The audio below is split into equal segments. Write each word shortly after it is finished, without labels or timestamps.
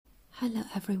Hello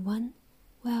everyone,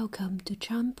 welcome to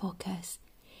Chan Podcast.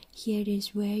 Here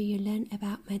is where you learn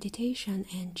about meditation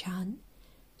and Chan.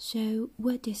 So,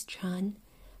 what is Chan?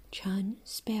 Chan,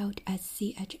 spelled as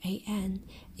Chan,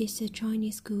 is a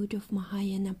Chinese school of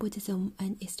Mahayana Buddhism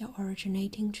and is the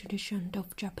originating tradition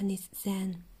of Japanese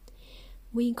Zen.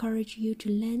 We encourage you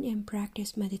to learn and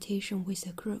practice meditation with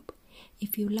a group.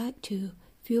 If you like to,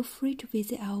 feel free to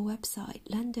visit our website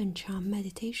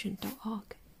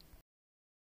londonchanmeditation.org.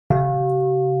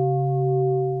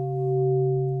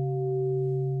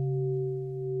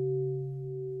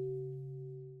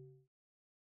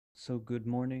 So good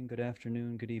morning, good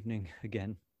afternoon, good evening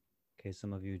again. Okay,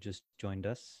 some of you just joined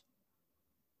us.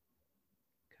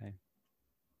 Okay.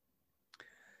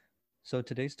 So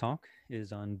today's talk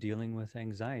is on dealing with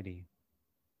anxiety.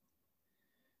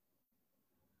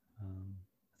 I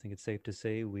think it's safe to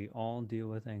say we all deal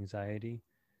with anxiety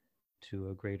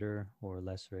to a greater or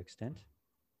lesser extent,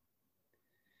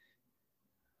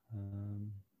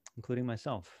 including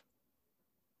myself.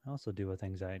 I also deal with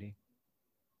anxiety.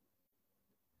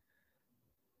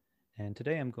 And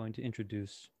today I'm going to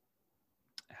introduce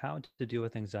how to deal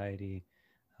with anxiety,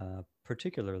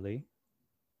 particularly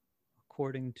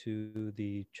according to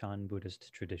the Chan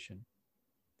Buddhist tradition.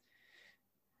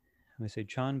 When I say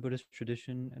Chan Buddhist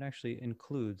tradition, it actually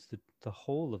includes the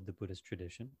whole of the Buddhist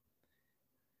tradition.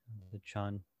 The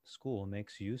Chan school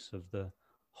makes use of the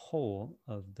whole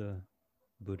of the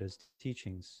Buddha's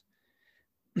teachings.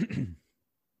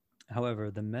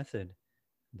 However, the method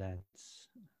that's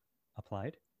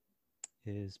applied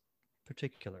is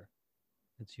particular.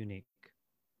 It's unique.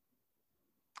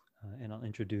 And I'll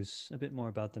introduce a bit more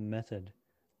about the method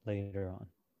later on.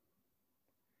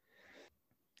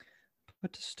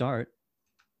 But to start,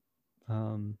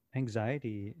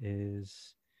 anxiety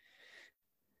is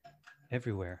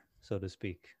everywhere, so to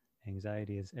speak.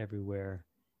 Anxiety is everywhere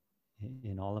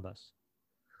in all of us.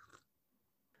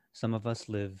 Some of us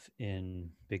live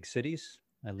in big cities.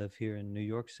 I live here in New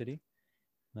York City.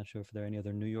 I'm not sure if there are any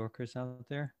other New Yorkers out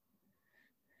there.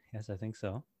 Yes, I think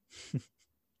so.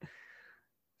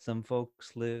 Some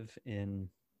folks live in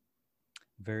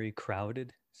very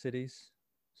crowded cities.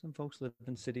 Some folks live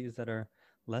in cities that are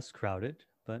less crowded,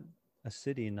 but a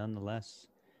city nonetheless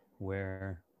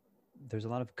where there's a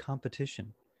lot of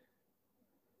competition.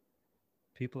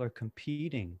 People are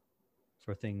competing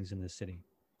for things in the city.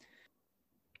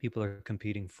 People are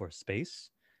competing for space,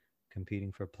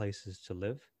 competing for places to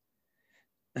live,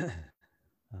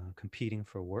 competing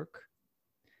for work,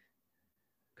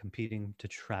 competing to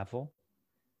travel.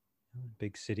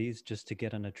 Big cities, just to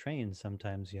get on a train,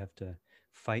 sometimes you have to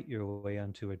fight your way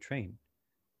onto a train.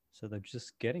 So that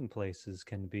just getting places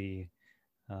can be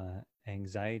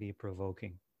anxiety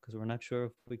provoking because we're not sure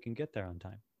if we can get there on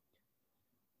time.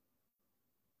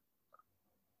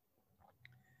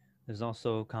 There's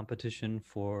also competition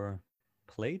for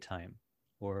playtime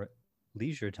or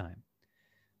leisure time.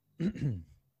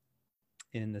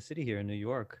 In the city here in New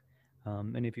York,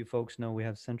 many of you folks know we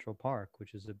have Central Park,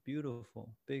 which is a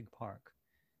beautiful, big park.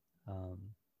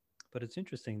 But it's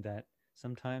interesting that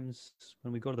sometimes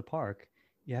when we go to the park,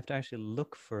 you have to actually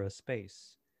look for a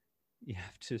space. You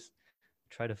have to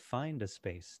try to find a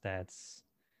space that's,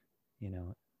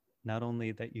 not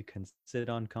only that you can sit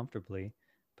on comfortably,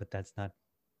 but that's not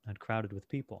crowded with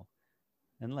people,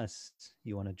 unless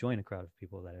you want to join a crowd of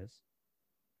people, that is.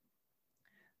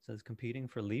 So it's competing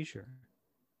for leisure.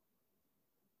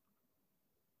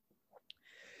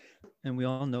 And we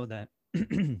all know that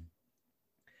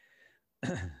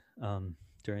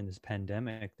during this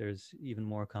pandemic, there's even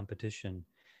more competition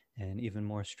and even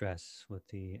more stress with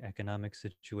the economic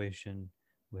situation,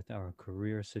 with our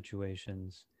career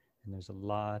situations, and there's a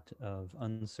lot of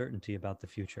uncertainty about the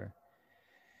future.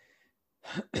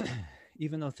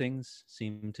 Even though things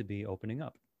seem to be opening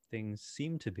up, things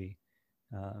seem to be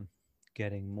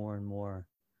getting more and more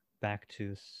back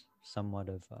to somewhat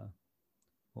of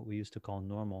what we used to call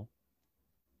normal.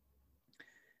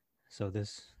 So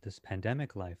this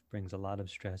pandemic life brings a lot of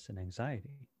stress and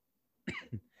anxiety.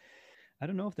 I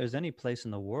don't know if there's any place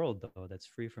in the world, though, that's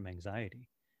free from anxiety.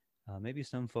 Maybe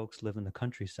some folks live in the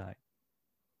countryside.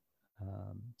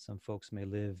 Some folks may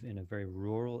live in a very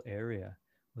rural area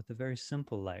with a very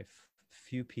simple life,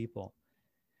 few people,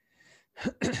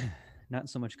 not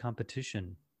so much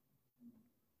competition.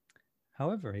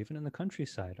 However, even in the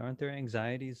countryside, aren't there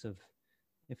anxieties of,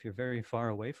 if you're very far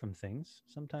away from things,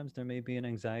 sometimes there may be an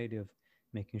anxiety of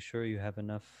making sure you have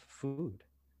enough food,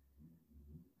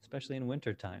 especially in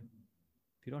wintertime.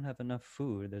 If you don't have enough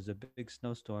food, there's a big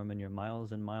snowstorm and you're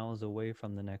miles and miles away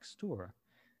from the next store.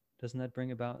 Doesn't that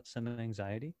bring about some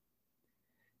anxiety?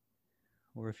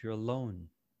 Or if you're alone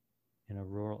in a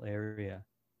rural area.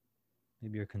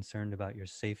 Maybe you're concerned about your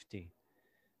safety.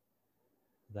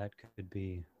 That could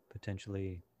be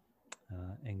potentially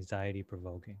anxiety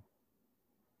provoking.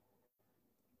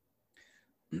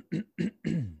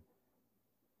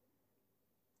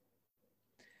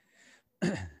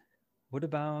 What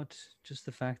about just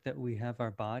the fact that we have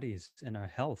our bodies and our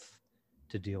health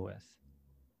to deal with?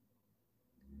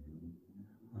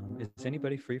 Is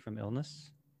anybody free from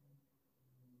illness?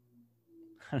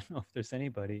 I don't know if there's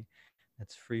anybody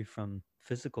that's free from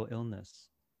physical illness,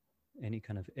 any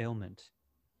kind of ailment.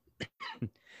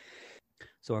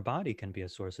 So our body can be a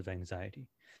source of anxiety.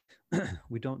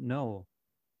 We don't know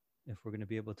if we're going to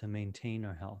be able to maintain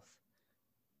our health,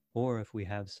 or if we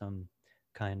have some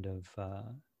kind of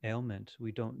ailment.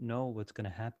 We don't know what's going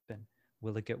to happen.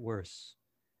 Will it get worse?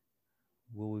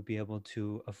 Will we be able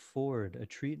to afford a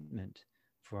treatment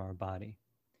for our body?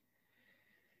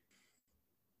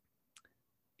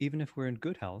 Even if we're in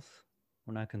good health,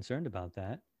 we're not concerned about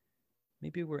that.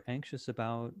 Maybe we're anxious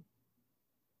about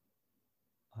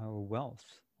our wealth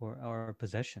or our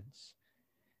possessions.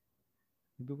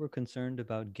 Maybe we're concerned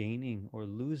about gaining or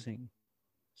losing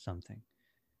something.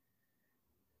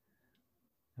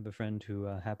 I have a friend who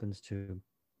happens to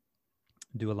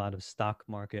do a lot of stock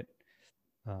market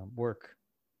work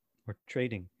or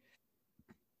trading.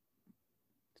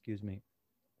 Excuse me.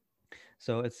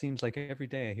 So it seems like every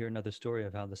day I hear another story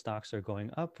of how the stocks are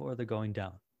going up or they're going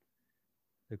down.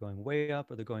 They're going way up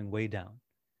or they're going way down.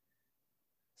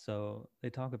 So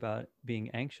they talk about being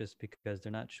anxious because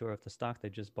they're not sure if the stock they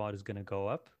just bought is going to go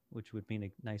up, which would mean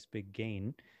a nice big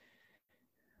gain,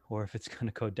 or if it's going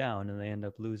to go down and they end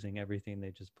up losing everything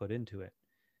they just put into it.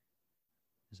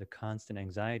 There's a constant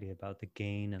anxiety about the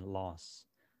gain and loss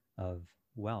of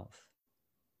wealth.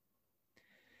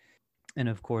 And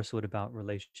of course, what about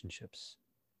relationships?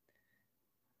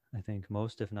 I think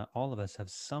most, if not all of us, have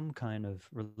some kind of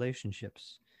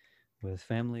relationships with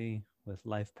family, with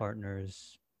life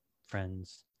partners,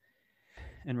 friends.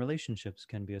 And relationships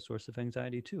can be a source of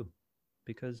anxiety too,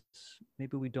 because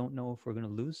maybe we don't know if we're going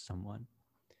to lose someone.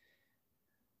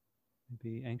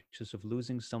 Maybe anxious of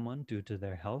losing someone due to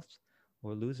their health,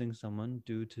 or losing someone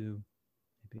due to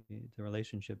maybe the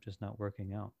relationship just not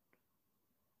working out.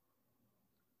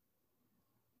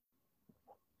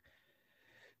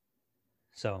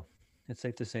 So it's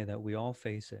safe to say that we all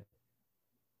face it.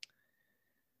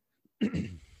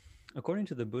 According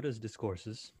to the Buddha's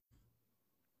discourses,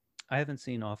 I haven't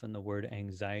seen often the word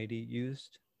anxiety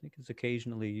used. I think it's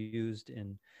occasionally used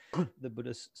in the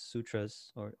Buddhist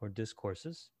sutras or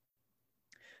discourses,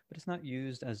 but it's not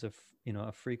used as a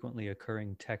frequently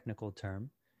occurring technical term.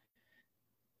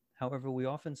 However, we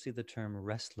often see the term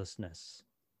restlessness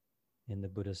in the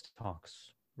Buddhist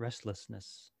talks.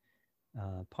 Restlessness.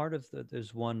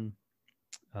 There's one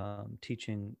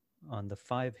teaching on the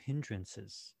 5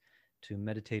 hindrances to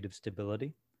meditative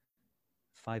stability.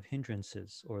 5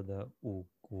 hindrances, or the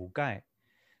wu gai.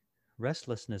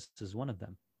 Restlessness is one of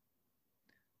them.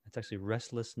 It's actually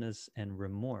restlessness and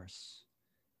remorse.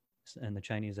 And the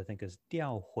Chinese, I think, is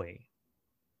掉会,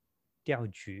 掉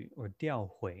局, or 掉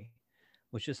会,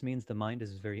 which just means the mind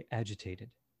is very agitated,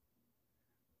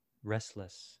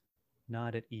 restless,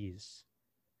 not at ease.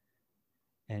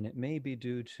 And it may be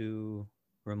due to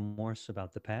remorse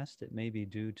about the past. It may be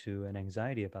due to an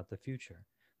anxiety about the future,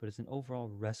 but it's an overall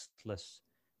restless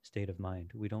state of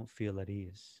mind. We don't feel at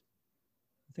ease.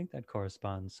 I think that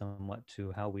corresponds somewhat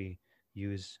to how we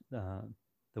use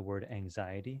the word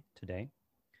anxiety today.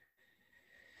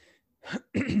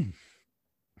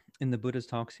 In the Buddha's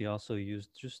talks, he also used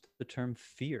just the term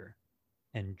fear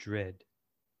and dread.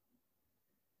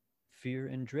 Fear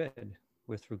and dread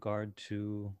with regard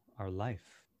to our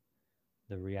life,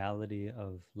 the reality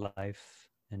of life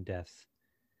and death,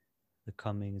 the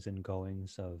comings and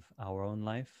goings of our own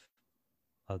life,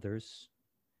 others,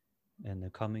 and the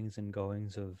comings and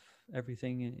goings of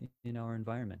everything in our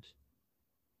environment.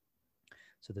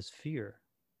 So this fear,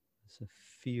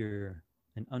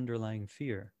 an underlying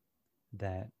fear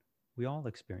that we all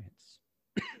experience.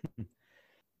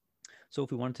 So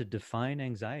if we wanted to define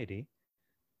anxiety,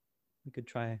 we could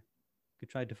try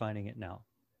defining it now.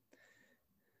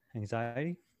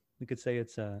 Anxiety, we could say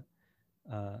it's a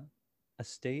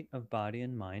state of body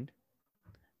and mind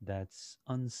that's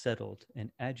unsettled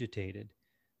and agitated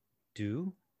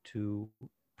due to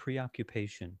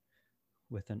preoccupation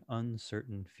with an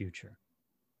uncertain future.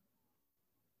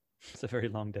 It's a very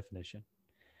long definition.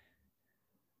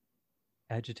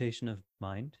 Agitation of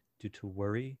mind due to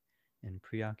worry and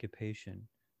preoccupation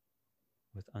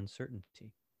with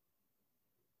uncertainty.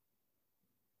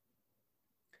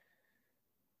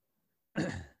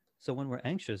 So when we're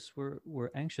anxious,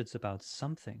 we're anxious about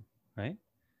something, right?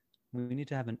 We need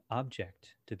to have an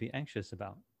object to be anxious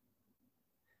about.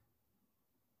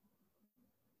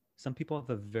 Some people have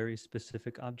a very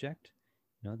specific object.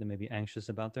 They may be anxious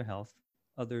about their health.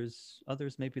 Others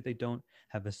maybe they don't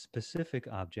have a specific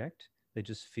object. They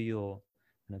just feel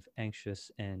kind of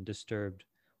anxious and disturbed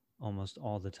almost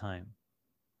all the time.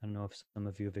 I don't know if some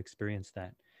of you have experienced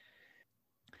that.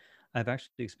 I've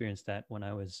actually experienced that when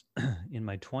I was in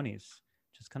my 20s,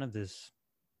 just kind of this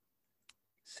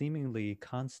seemingly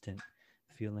constant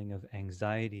feeling of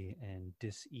anxiety and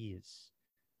dis-ease.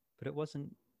 But it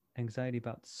wasn't anxiety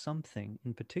about something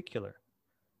in particular.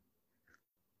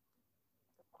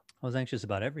 I was anxious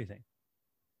about everything.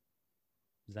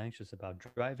 I was anxious about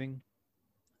driving.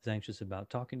 I was anxious about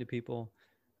talking to people.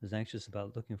 I was anxious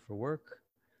about looking for work.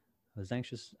 I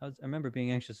remember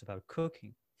being anxious about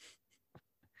cooking,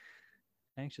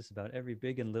 anxious about every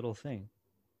big and little thing.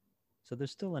 So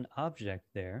there's still an object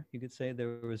there. You could say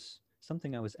there was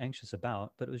something I was anxious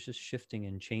about, but it was just shifting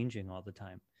and changing all the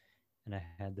time. And I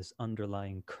had this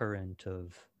underlying current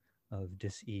of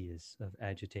dis-ease, of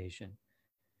agitation.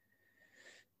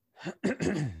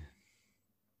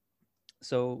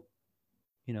 So,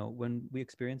 when we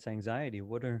experience anxiety,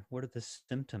 what are the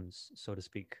symptoms, so to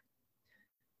speak?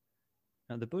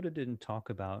 Now, the Buddha didn't talk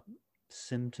about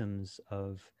symptoms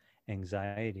of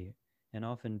anxiety, and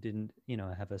often didn't,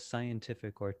 have a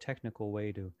scientific or technical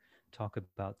way to talk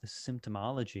about the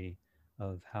symptomology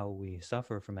of how we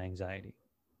suffer from anxiety.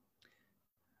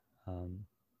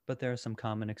 But there are some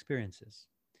common experiences,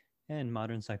 and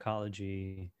modern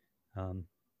psychology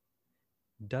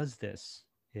does this.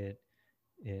 It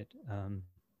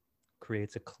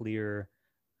creates a clear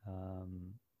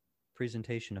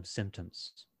presentation of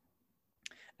symptoms,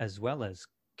 as well as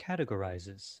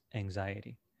categorizes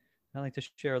anxiety. I'd like to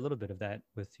share a little bit of that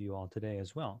with you all today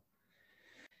as well.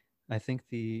 I think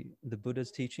the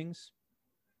Buddha's teachings,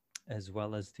 as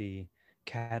well as the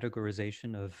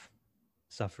categorization of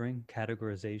suffering,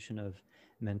 categorization of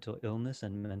mental illness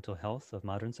and mental health of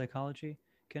modern psychology,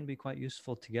 can be quite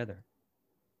useful together.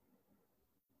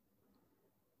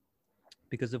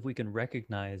 Because if we can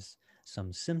recognize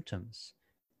some symptoms,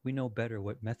 we know better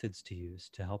what methods to use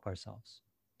to help ourselves.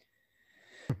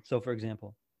 So, for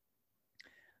example,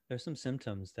 there's some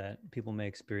symptoms that people may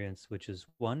experience, which is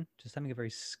one, just having a very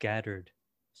scattered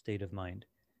state of mind,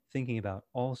 thinking about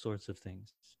all sorts of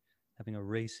things, having a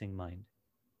racing mind.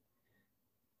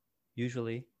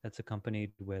 Usually that's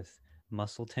accompanied with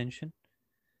muscle tension,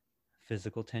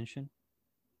 physical tension,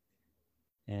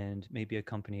 and maybe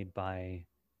accompanied by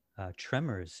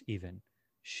tremors, even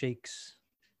shaking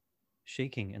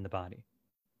in the body.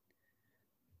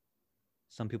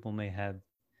 Some people may have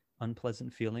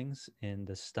unpleasant feelings in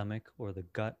the stomach or the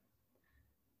gut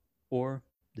or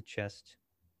the chest,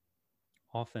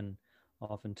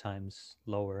 oftentimes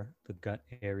lower the gut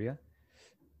area.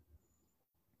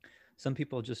 Some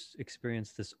people just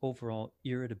experience this overall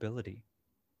irritability,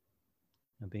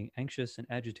 being anxious and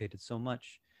agitated so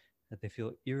much that they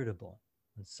feel irritable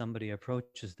when somebody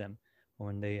approaches them, or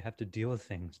when they have to deal with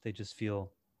things, they just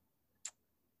feel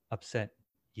upset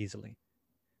easily.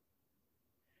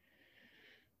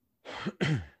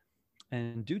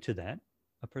 And due to that,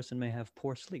 a person may have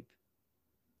poor sleep.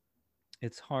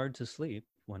 It's hard to sleep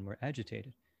when we're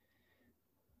agitated.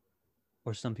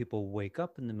 Or some people wake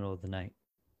up in the middle of the night.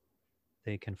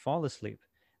 They can fall asleep,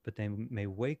 but they may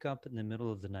wake up in the middle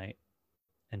of the night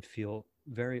and feel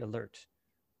very alert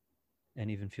and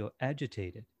even feel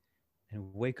agitated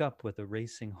and wake up with a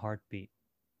racing heartbeat,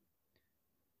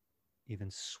 even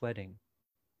sweating.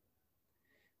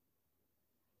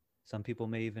 Some people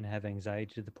may even have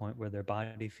anxiety to the point where their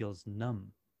body feels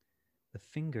numb. The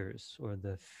fingers or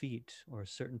the feet or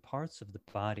certain parts of the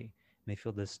body may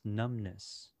feel this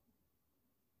numbness.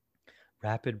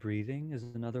 Rapid breathing is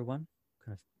another one,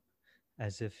 kind of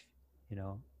as if,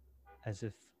 as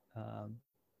if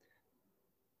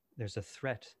there's a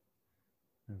threat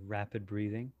of rapid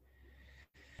breathing.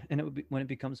 And it would be, when it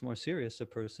becomes more serious, a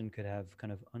person could have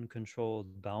kind of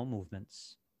uncontrolled bowel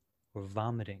movements or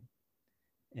vomiting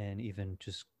and even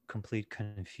just complete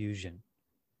confusion,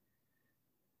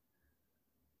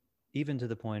 even to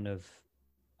the point of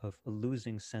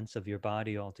losing sense of your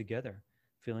body altogether,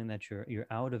 feeling that you're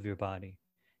out of your body,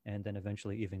 and then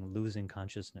eventually even losing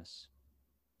consciousness.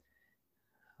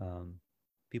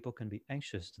 People can be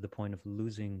anxious to the point of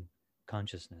losing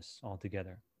consciousness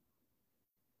altogether.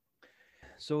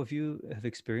 So if you have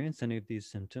experienced any of these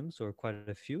symptoms or quite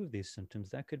a few of these symptoms,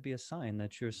 that could be a sign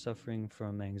that you're suffering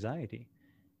from anxiety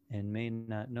and may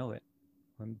not know it,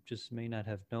 or just may not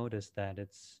have noticed that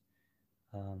it's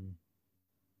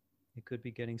It could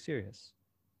be getting serious.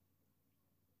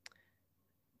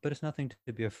 But it's nothing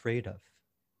to be afraid of,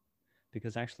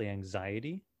 because actually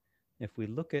anxiety, if we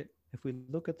look at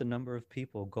the number of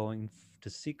people going to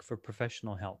seek for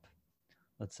professional help,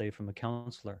 let's say from a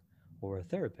counselor or a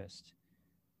therapist,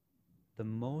 the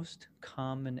most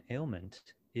common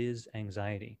ailment is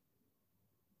anxiety.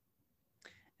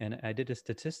 And I did a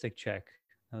statistic check.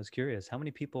 I was curious how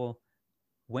many people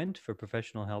went for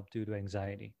professional help due to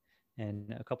anxiety.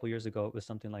 And a couple years ago, it was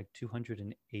something like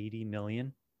 280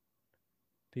 million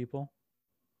people.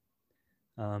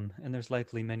 And there's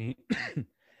likely many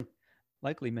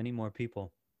more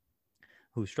people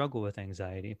who struggle with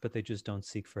anxiety, but they just don't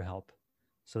seek for help.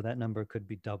 So that number could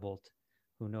be doubled.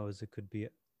 Who knows? It could be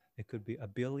a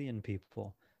billion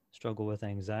people struggle with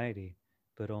anxiety,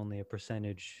 but only a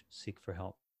percentage seek for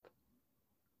help.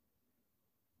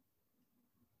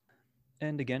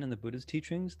 And again, in the Buddha's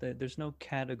teachings, there's no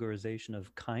categorization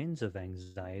of kinds of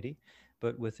anxiety,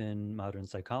 but within modern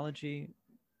psychology,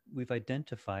 we've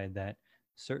identified that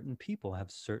certain people have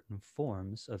certain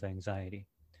forms of anxiety.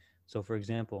 So, for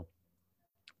example,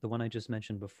 the one I just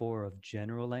mentioned before of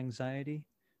general anxiety,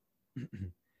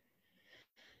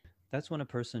 that's when a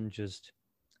person just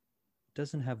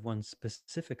doesn't have one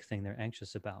specific thing they're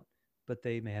anxious about, but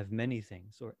they may have many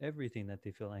things or everything that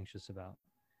they feel anxious about.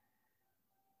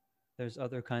 There's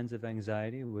other kinds of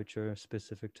anxiety which are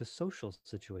specific to social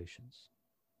situations.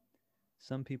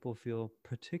 Some people feel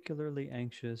particularly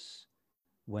anxious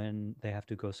when they have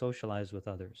to go socialize with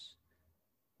others,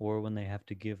 or when they have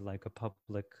to give like a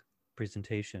public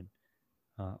presentation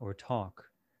or talk.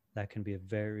 That can be a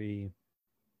very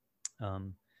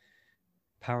um,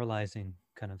 paralyzing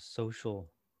kind of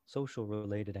social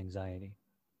related anxiety.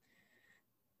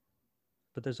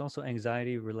 But there's also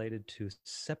anxiety related to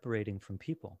separating from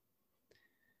people.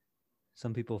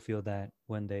 Some people feel that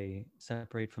when they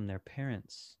separate from their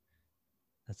parents,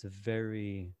 that's a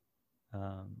very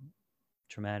um,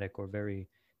 traumatic or very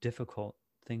difficult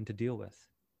thing to deal with.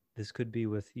 This could be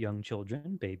with young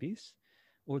children, babies,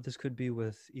 or this could be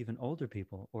with even older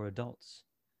people or adults.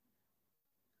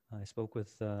 I spoke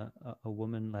with a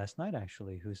woman last night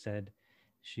actually who said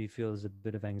she feels a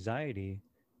bit of anxiety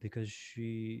because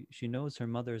she knows her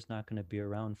mother's not going to be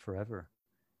around forever.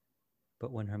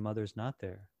 But when her mother's not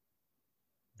there,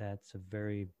 that's a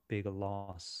very big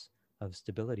loss of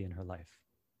stability in her life.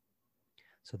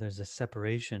 So there's a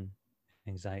separation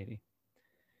anxiety.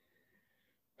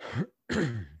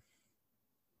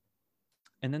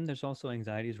 And then there's also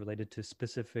anxieties related to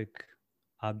specific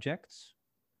objects,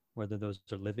 whether those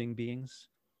are living beings.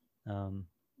 Um,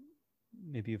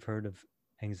 Maybe you've heard of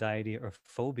anxiety or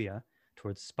phobia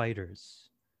towards spiders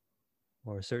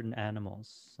or certain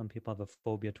animals. Some people have a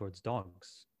phobia towards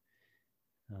dogs.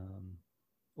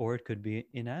 Or it could be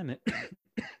inanimate,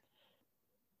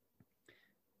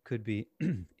 could be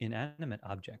inanimate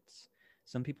objects.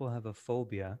 Some people have a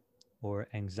phobia or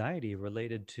anxiety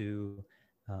related to,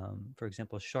 for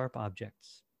example, sharp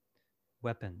objects,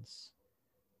 weapons,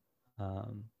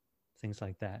 um, things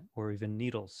like that, or even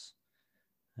needles.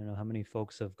 I don't know how many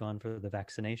folks have gone for the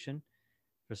vaccination.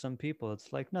 For some people,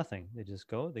 it's like nothing. They just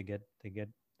go, they get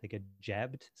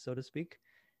jabbed, so to speak,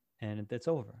 and it's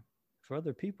over. For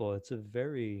other people, it's a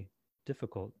very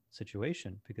difficult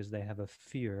situation because they have a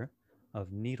fear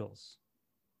of needles.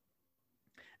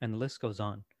 And the list goes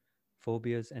on.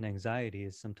 Phobias and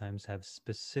anxieties sometimes have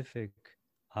specific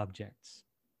objects.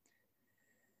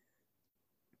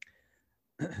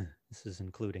 This is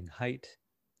including height,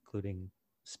 including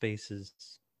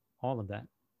spaces, all of that.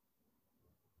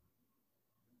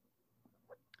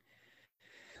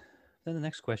 Then the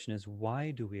next question is, why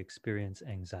do we experience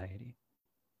anxiety?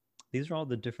 These are all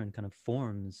the different kind of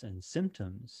forms and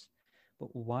symptoms,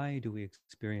 but why do we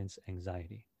experience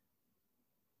anxiety?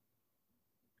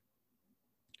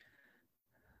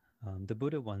 The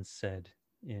Buddha once said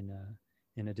in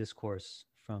a discourse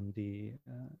from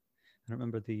I don't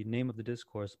remember the name of the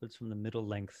discourse, but it's from the middle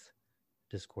length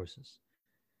discourses.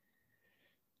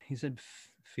 He said,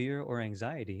 fear or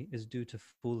anxiety is due to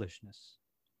foolishness.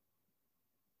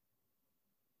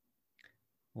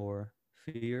 Or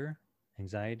fear,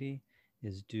 anxiety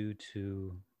is due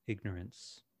to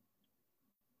ignorance.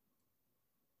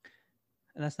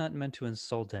 And that's not meant to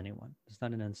insult anyone. It's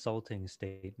not an insulting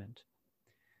statement.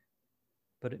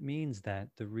 But it means that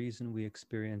the reason we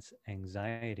experience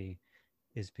anxiety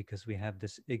is because we have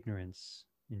this ignorance.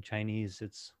 In Chinese,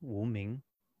 it's 无明,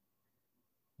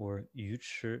 or 愚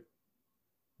痴,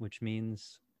 which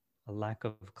means a lack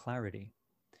of clarity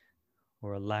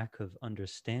or a lack of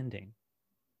understanding.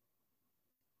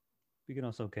 We can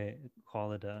also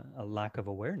call it a lack of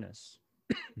awareness.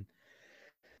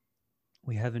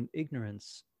 We have an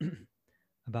ignorance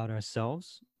about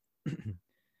ourselves,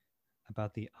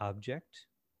 about the object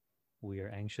we are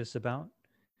anxious about.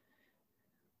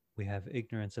 We have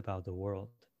ignorance about the world.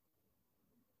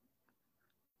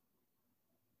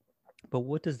 But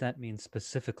what does that mean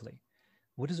specifically?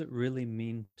 What does it really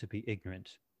mean to be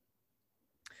ignorant?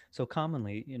 So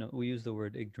commonly, we use the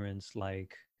word ignorance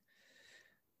like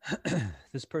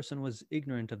this person was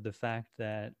ignorant of the fact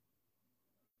that,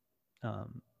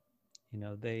 um,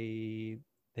 they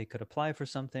could apply for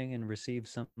something and receive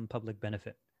some public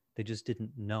benefit. They just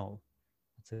didn't know.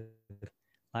 It's a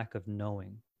lack of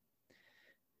knowing.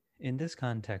 In this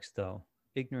context, though,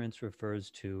 ignorance refers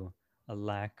to a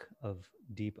lack of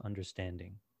deep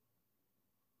understanding,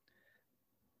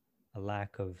 a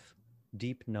lack of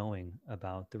deep knowing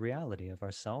about the reality of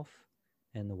ourself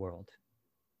and the world.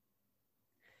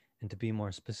 And to be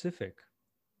more specific,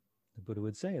 the Buddha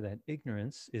would say that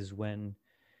ignorance is when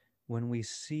we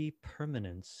see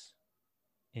permanence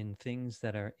in things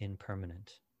that are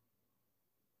impermanent.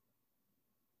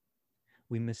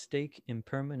 We mistake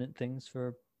impermanent things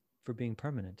for being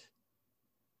permanent.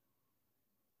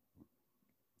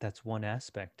 That's one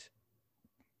aspect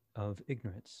of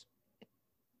ignorance.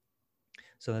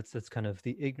 So that's kind of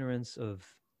the ignorance of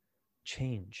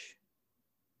change.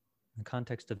 In the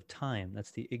context of time,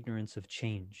 that's the ignorance of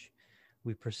change.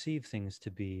 We perceive things to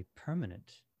be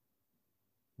permanent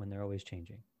when they're always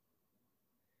changing.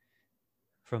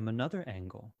 From another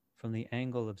angle, from the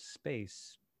angle of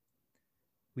space,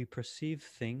 we perceive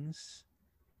things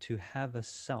to have a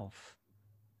self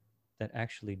that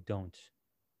actually don't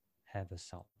have a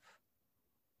self.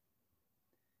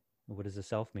 What does a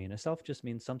self mean? A self just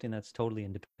means something that's totally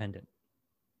independent.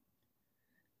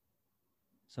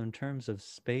 So in terms of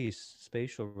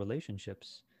spatial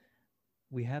relationships,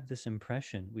 we have this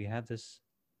impression, we have this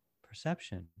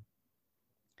perception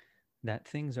that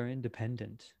things are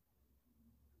independent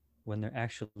when they're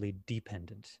actually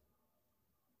dependent.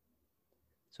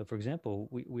 So for example,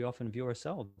 we often view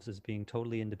ourselves as being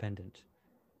totally independent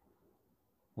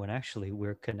when actually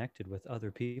we're connected with other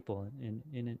people in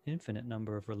an infinite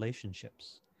number of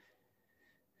relationships.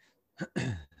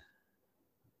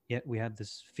 Yet we have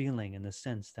this feeling and the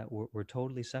sense that we're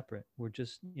totally separate. We're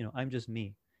just, I'm just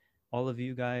me. All of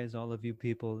you guys, all of you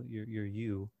people, you're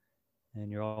you, and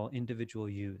you're all individual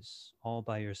yous, all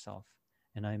by yourself.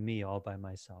 And I'm me all by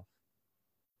myself.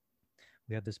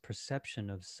 We have this perception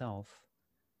of self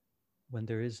when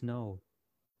there's no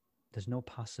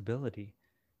possibility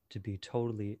to be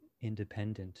totally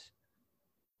independent.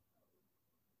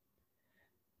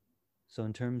 So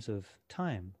in terms of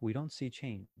time, we don't see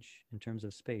change. In terms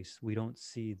of space, we don't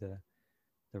see the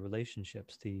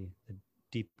relationships, the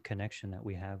deep connection that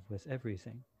we have with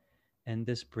everything. And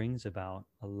this brings about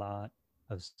a lot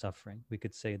of suffering. We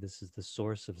could say this is the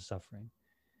source of suffering.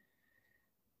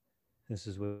 This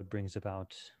is what brings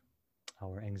about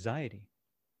our anxiety.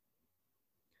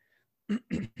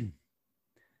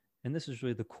 And this is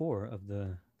really the core of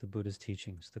the Buddha's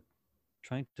teachings,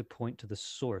 trying to point to the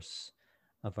source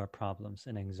of our problems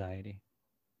and anxiety.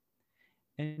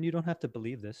 And you don't have to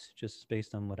believe this just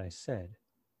based on what I said,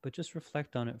 but just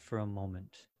reflect on it for a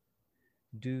moment.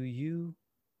 Do you,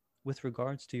 with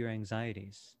regards to your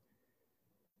anxieties,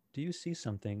 do you see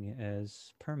something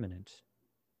as permanent?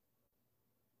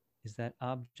 Is that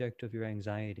object of your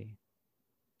anxiety,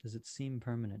 does it seem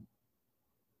permanent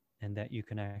and that you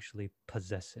can actually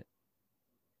possess it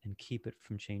and keep it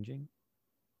from changing?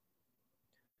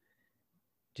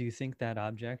 Do you think that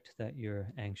object that you're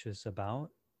anxious about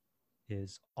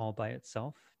is all by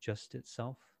itself, just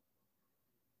itself?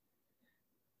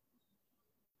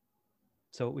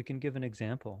 So we can give an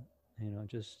example,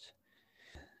 just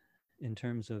in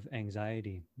terms of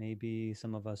anxiety. Maybe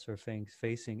some of us are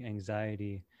facing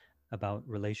anxiety about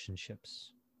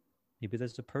relationships. Maybe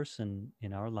there's a person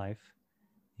in our life,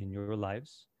 in your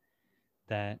lives,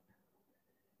 that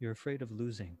you're afraid of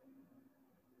losing.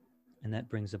 And that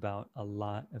brings about a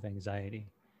lot of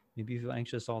anxiety. Maybe you feel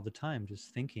anxious all the time,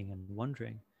 just thinking and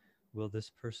wondering, will this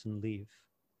person leave?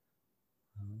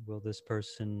 Will this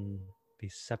person be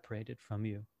separated from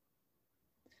you?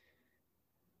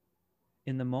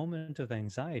 In the moment of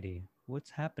anxiety,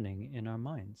 what's happening in our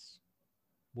minds?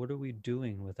 What are we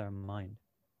doing with our mind?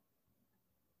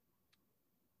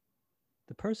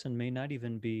 The person may not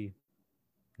even be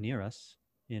near us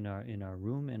in our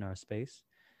room, in our space,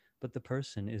 but the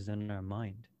person is in our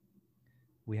mind.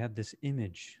 We have this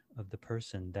image of the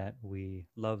person that we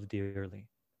love dearly.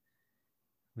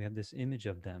 We have this image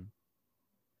of them,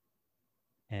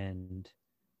 and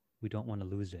we don't want to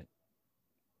lose it.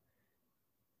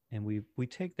 And we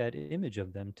take that image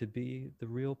of them to be the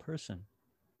real person.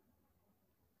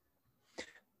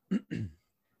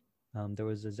 There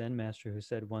was a Zen master who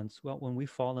said once, well, when we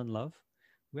fall in love,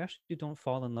 we actually don't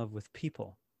fall in love with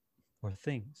people or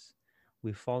things.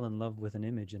 We fall in love with an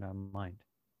image in our mind.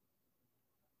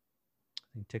 I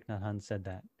think Thich Nhat Hanh said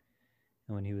that.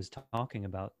 And when he was talking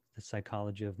about the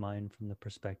psychology of mind from the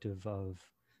perspective of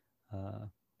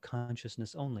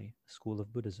consciousness only, school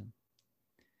of Buddhism,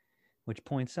 which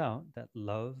points out that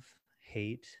love,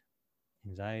 hate,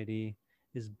 anxiety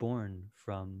is born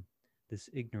from this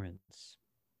ignorance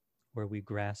where we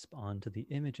grasp onto the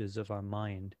images of our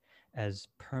mind as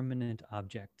permanent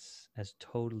objects, as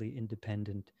totally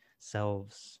independent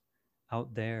selves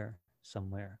out there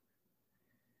somewhere.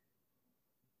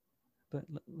 But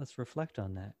let's reflect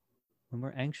on that. When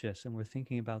we're anxious and we're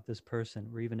thinking about this person,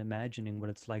 we're even imagining what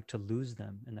it's like to lose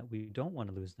them and that we don't want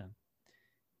to lose them.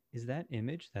 Is that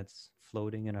image that's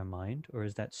floating in our mind, or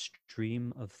is that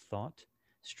stream of thought,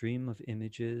 stream of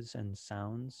images and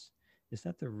sounds, is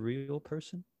that the real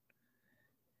person?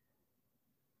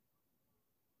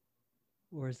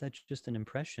 Or is that just an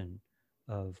impression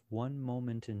of one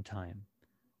moment in time,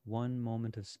 one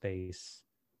moment of space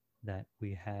that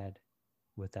we had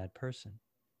with that person?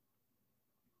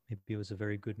 Maybe it was a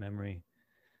very good memory,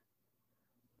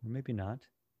 or maybe not.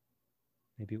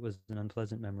 Maybe it was an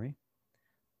unpleasant memory,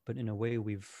 but in a way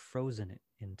we've frozen it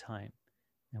in time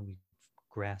and we've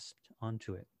grasped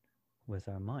onto it with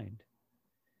our mind.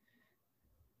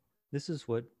 This is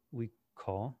what we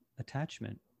call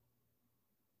attachment.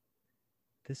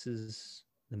 This is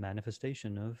the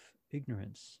manifestation of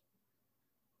ignorance,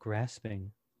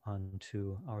 grasping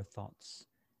onto our thoughts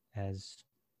as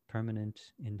permanent,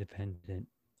 independent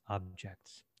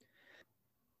objects.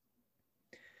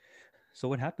 So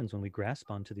what happens when we grasp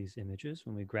onto these images,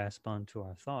 when we grasp onto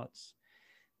our thoughts?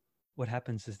 What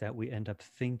happens is that we end up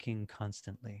thinking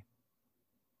constantly.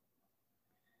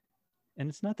 And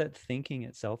it's not that thinking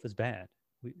itself is bad.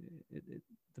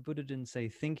 The Buddha didn't say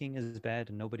thinking is bad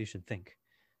and nobody should think.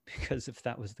 Because if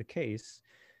that was the case,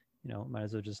 might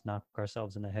as well just knock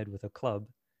ourselves in the head with a club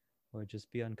or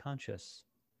just be unconscious.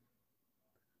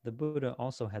 The Buddha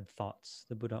also had thoughts.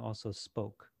 The Buddha also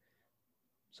spoke.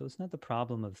 So it's not the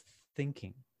problem of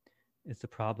thinking. It's the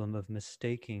problem of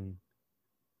mistaking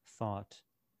thought,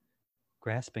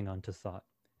 grasping onto thought.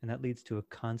 And that leads to a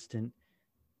constant,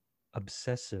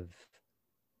 obsessive,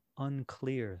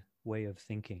 unclear way of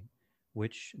thinking,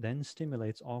 which then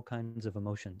stimulates all kinds of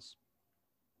emotions.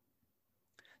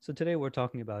 So today we're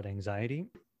talking about anxiety,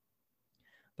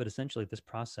 but essentially this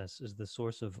process is the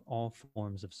source of all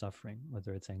forms of suffering,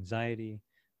 whether it's anxiety,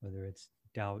 whether it's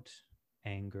doubt,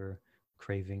 anger,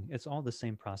 craving. It's all the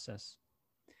same process.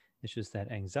 It's just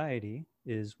that anxiety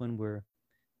is when we're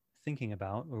thinking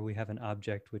about, or we have an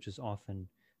object which is often,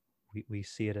 we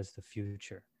see it as the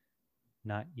future,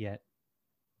 not yet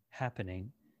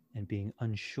happening, and being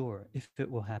unsure if it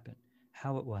will happen,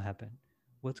 how it will happen,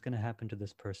 what's going to happen to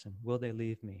this person. Will they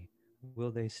leave me? Will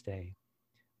they stay?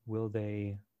 Will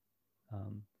they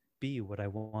be what I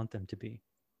want them to be?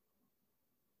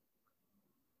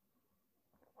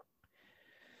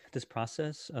 This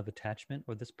process of attachment,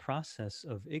 or this process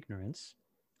of ignorance,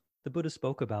 the Buddha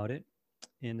spoke about it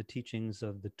in the teachings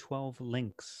of the 12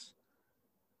 links.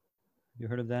 You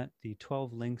heard of that? The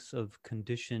 12 links of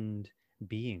conditioned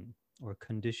being, or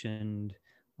conditioned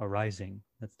arising.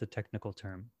 That's the technical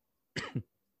term.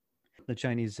 The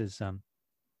Chinese is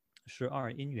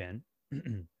 12因缘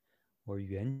or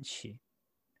缘起.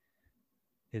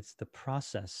 It's the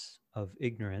process of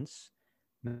ignorance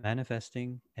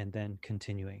manifesting and then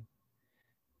continuing.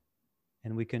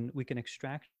 And we can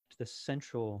extract the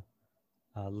central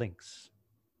links.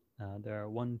 There are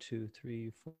 1, 2,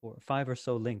 3, 4, 5 or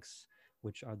so links,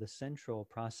 which are the central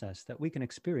process that we can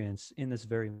experience in this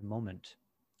very moment.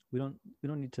 We don't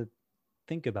need to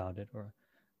think about it, or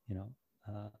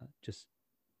just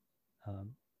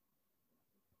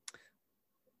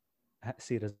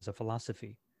see it as a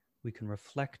philosophy. We can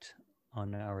reflect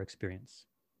on our experience.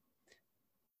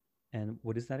 And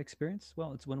what is that experience?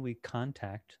 Well, it's when we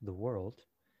contact the world,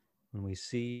 when we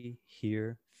see,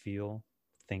 hear, feel,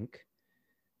 think.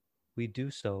 We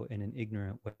do so in an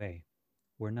ignorant way.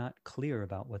 We're not clear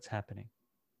about what's happening.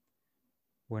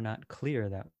 We're not clear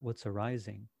that what's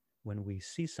arising when we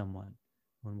see someone,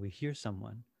 when we hear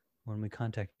someone, when we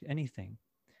contact anything,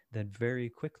 that very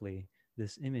quickly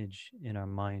this image in our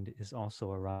mind is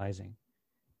also arising.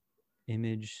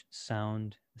 Image,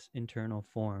 sound, this internal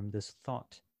form, this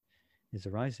thought is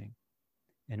arising,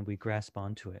 and we grasp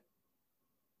onto it.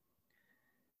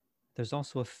 There's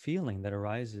also a feeling that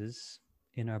arises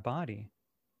in our body.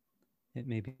 It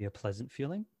may be a pleasant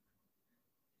feeling.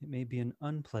 It may be an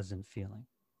unpleasant feeling.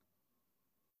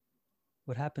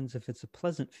 What happens if it's a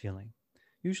pleasant feeling?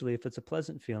 Usually, if it's a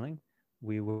pleasant feeling,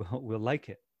 we'll like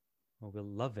it or we'll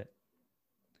love it.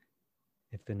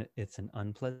 If it's an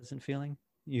unpleasant feeling,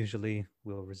 usually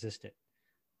we'll resist it.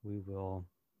 We will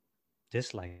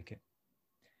dislike it.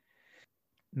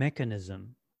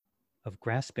 Mechanism of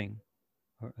grasping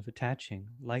or of attaching,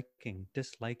 liking,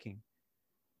 disliking,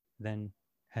 then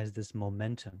has this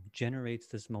momentum, generates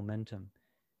this momentum,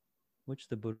 which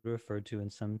the Buddha referred to in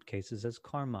some cases as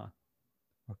karma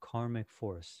or karmic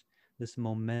force. This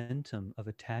momentum of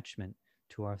attachment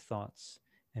to our thoughts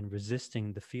and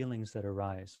resisting the feelings that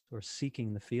arise or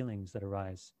seeking the feelings that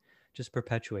arise just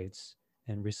perpetuates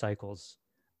and recycles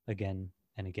again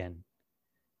and again.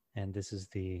 And this is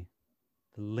the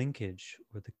linkage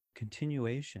or the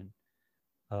continuation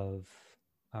of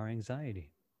our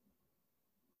anxiety.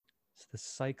 It's the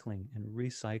cycling and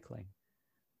recycling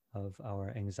of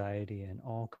our anxiety and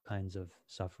all kinds of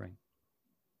suffering.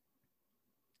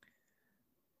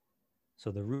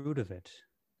 So the root of it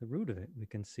we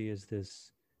can see is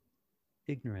this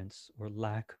ignorance or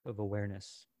lack of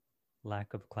awareness,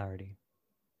 lack of clarity.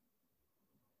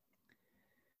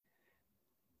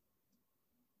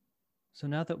 So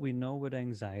now that we know what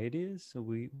anxiety is, so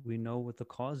we know what the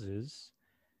cause is,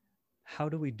 how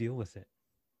do we deal with it?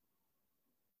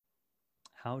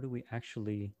 How do we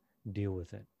actually deal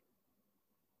with it?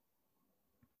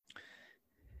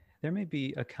 There may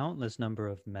be a countless number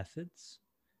of methods,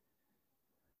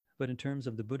 but in terms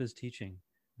of the Buddha's teaching,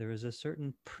 there is a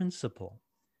certain principle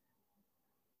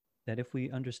that if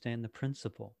we understand the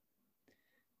principle,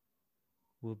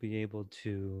 we'll be able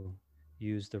to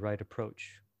use the right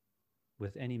approach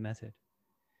with any method.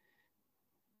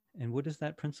 And what is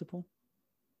that principle?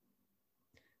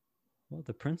 Well,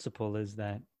 the principle is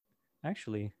that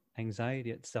actually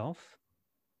anxiety itself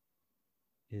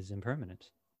is impermanent.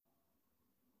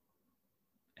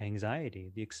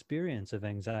 Anxiety, the experience of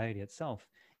anxiety itself,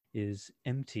 is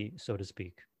empty, so to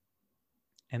speak,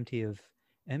 empty of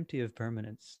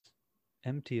permanence,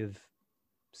 empty of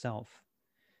self.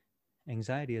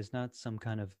 Anxiety is not some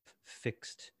kind of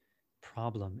fixed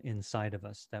problem inside of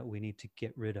us that we need to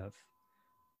get rid of,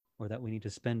 or that we need to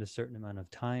spend a certain amount of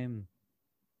time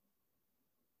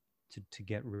to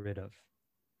get rid of.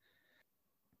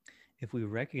 If we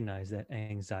recognize that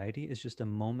anxiety is just a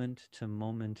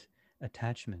moment-to-moment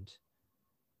attachment,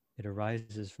 it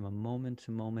arises from a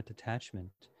moment-to-moment attachment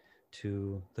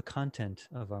to the content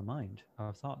of our mind,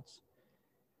 our thoughts,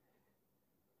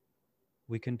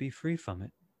 we can be free from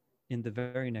it in the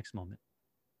very next moment.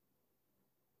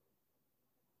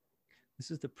 This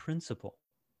is the principle.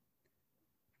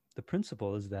 The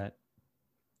principle is that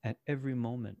at every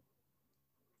moment,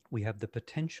 we have the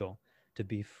potential to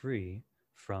be free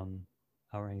from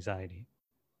our anxiety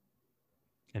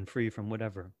and free from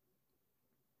whatever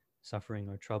suffering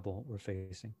or trouble we're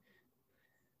facing.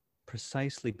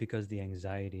 Precisely because the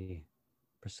anxiety,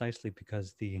 precisely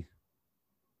because the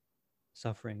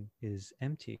suffering is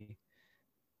empty,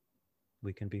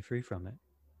 we can be free from it.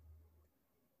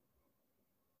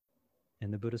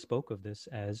 And the Buddha spoke of this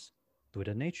as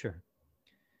Buddha nature.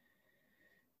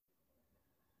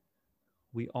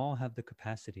 We all have the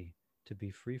capacity to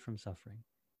be free from suffering,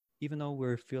 even though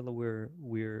we're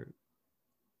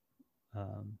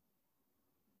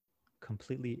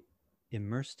completely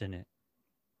immersed in it.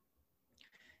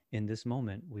 In this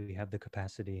moment, we have the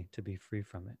capacity to be free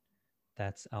from it.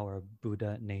 That's our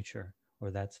Buddha nature,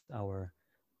 or that's our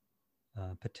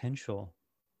potential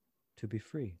to be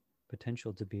free,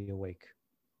 potential to be awake.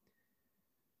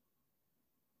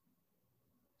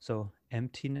 So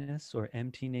emptiness or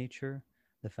empty nature,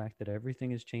 the fact that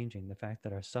everything is changing, the fact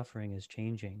that our suffering is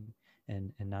changing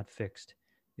and not fixed,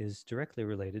 is directly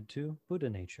related to Buddha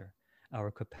nature,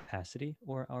 our capacity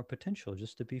or our potential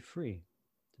just to be free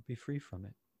from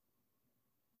it.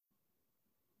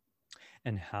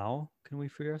 And how can we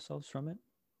free ourselves from it?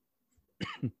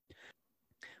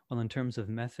 Well, in terms of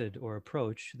method or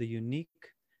approach, the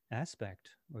unique aspect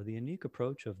or the unique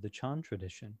approach of the Chan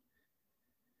tradition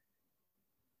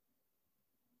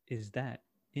is that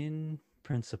in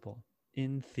principle,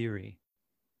 in theory,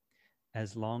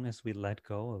 as long as we let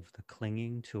go of the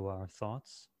clinging to our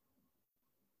thoughts,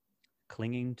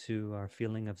 clinging to our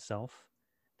feeling of self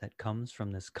that comes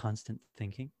from this constant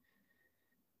thinking,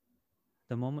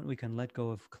 the moment we can let go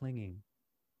of clinging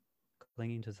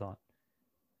to thought,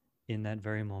 in that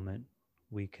very moment,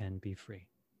 we can be free.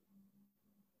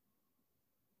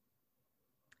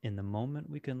 In the moment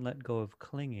we can let go of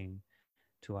clinging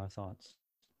to our thoughts,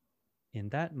 in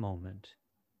that moment,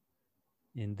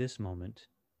 in this moment,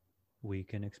 we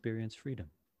can experience freedom.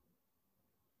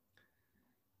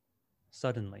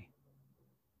 Suddenly.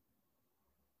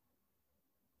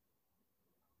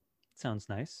 Sounds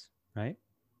nice, right?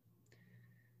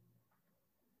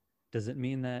 Does it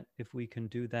mean that if we can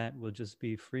do that, we'll just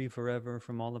be free forever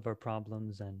from all of our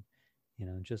problems and,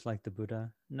 just like the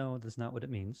Buddha? No, that's not what it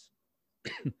means.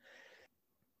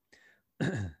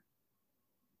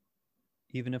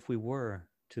 Even if we were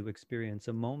to experience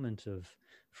a moment of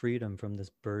freedom from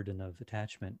this burden of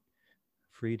attachment,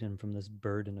 freedom from this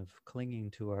burden of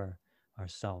clinging to our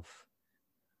self,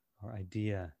 our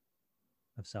idea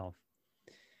of self,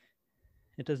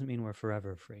 it doesn't mean we're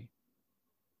forever free.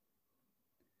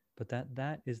 But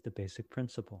that is the basic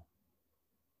principle.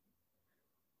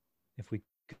 If we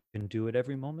can do it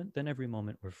every moment, then every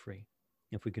moment we're free.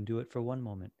 If we can do it for one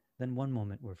moment, then one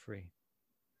moment we're free.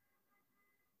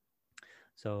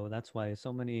 So that's why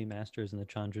so many masters in the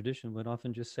Chan tradition would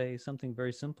often just say something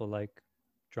very simple like,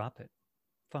 drop it,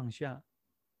 放下.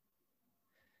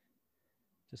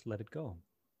 Just let it go.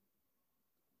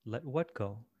 Let what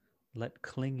go? Let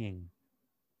clinging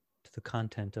to the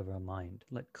content of our mind,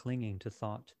 let clinging to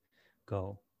thought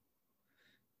go.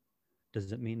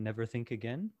 Does it mean never think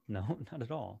again? No, not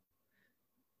at all.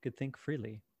 You could think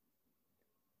freely.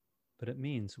 But it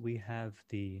means we have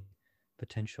the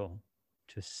potential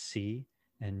to see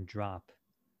and drop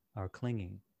our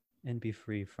clinging and be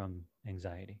free from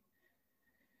anxiety.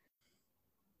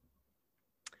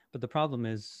 But the problem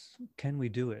is, can we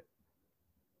do it?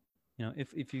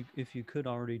 If you could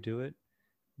already do it,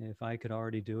 if I could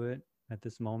already do it at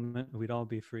this moment, we'd all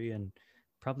be free and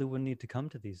probably wouldn't need to come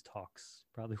to these talks,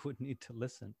 probably wouldn't need to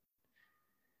listen.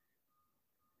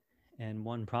 And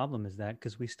one problem is that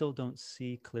because we still don't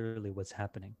see clearly what's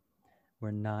happening. We're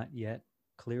not yet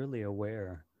clearly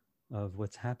aware of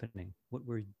what's happening, what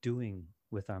we're doing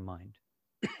with our mind.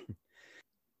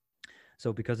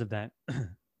 So because of that,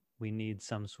 we need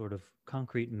some sort of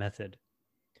concrete method.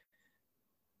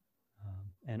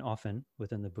 And often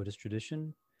within the Buddhist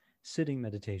tradition, sitting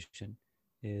meditation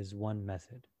is one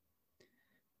method.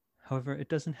 However, it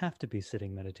doesn't have to be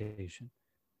sitting meditation.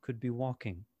 It could be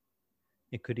walking.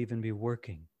 It could even be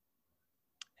working.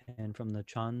 And from the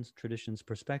Chan tradition's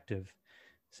perspective,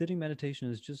 sitting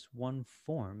meditation is just one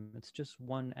form. It's just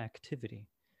one activity.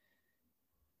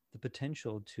 The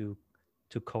potential to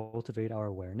cultivate our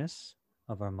awareness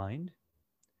of our mind,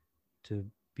 to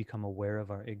become aware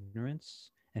of our ignorance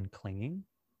and clinging,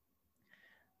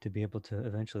 to be able to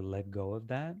eventually let go of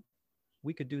that.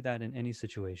 We could do that in any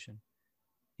situation,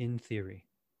 in theory.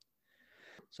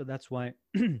 So that's why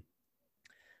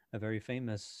a very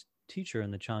famous teacher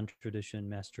in the Chan tradition,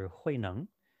 Master Huineng,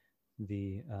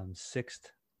 the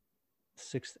sixth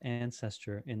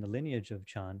ancestor in the lineage of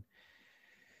Chan,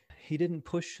 he didn't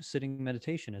push sitting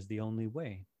meditation as the only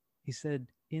way. He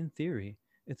said, in theory,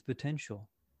 it's potential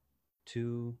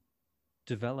to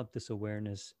develop this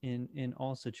awareness in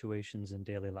all situations in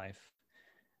daily life.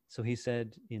 So he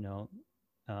said,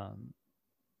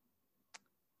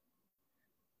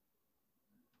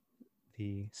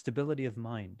 the stability of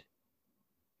mind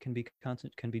can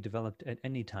be developed at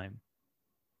any time.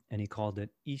 And he called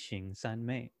it Yixing San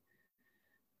Mei.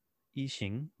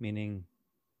 Yixing meaning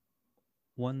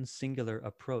one singular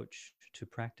approach to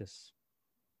practice.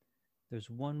 There's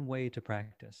one way to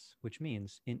practice, which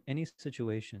means in any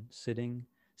situation, sitting,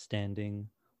 standing,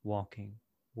 walking,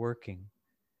 working,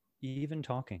 even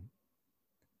talking,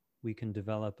 we can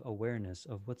develop awareness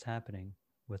of what's happening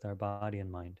with our body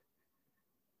and mind.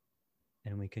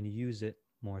 And we can use it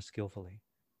more skillfully.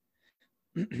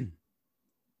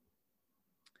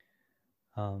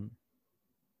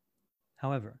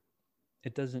 However,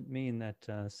 it doesn't mean that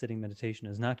sitting meditation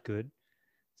is not good.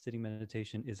 Sitting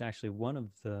meditation is actually one of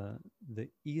the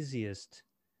easiest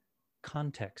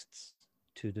contexts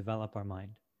to develop our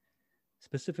mind,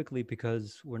 specifically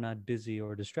because we're not busy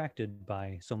or distracted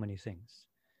by so many things.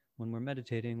 When we're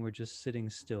meditating, we're just sitting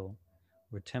still.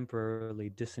 We're temporarily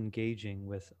disengaging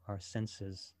with our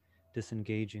senses,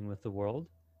 disengaging with the world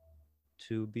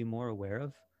to be more aware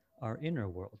of our inner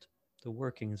world, the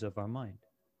workings of our mind.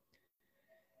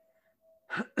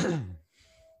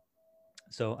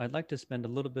 So I'd like to spend a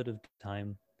little bit of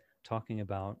time talking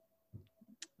about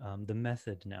the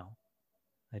method now.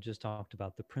 I just talked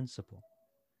about the principle,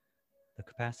 the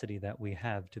capacity that we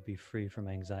have to be free from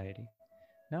anxiety.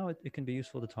 Now it can be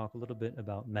useful to talk a little bit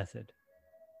about method.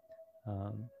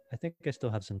 I think I still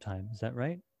have some time. Is that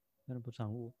right?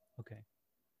 Okay.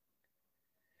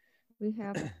 We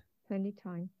have plenty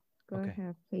time. Go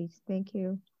ahead, please. Thank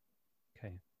you.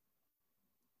 Okay.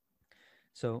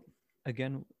 So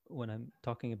again, when I'm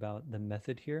talking about the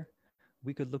method here,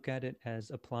 we could look at it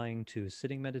as applying to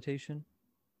sitting meditation,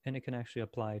 and it can actually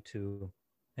apply to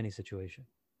any situation.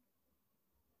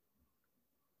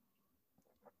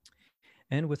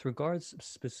 And with regards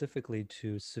specifically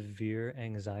to severe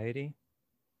anxiety,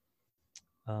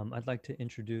 I'd like to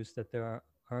introduce that there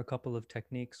are a couple of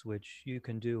techniques which you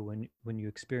can do when you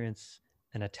experience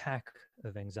an attack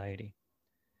of anxiety.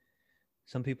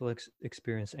 Some people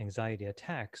experience anxiety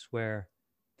attacks where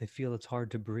they feel it's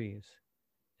hard to breathe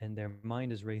and their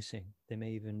mind is racing. They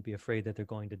may even be afraid that they're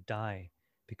going to die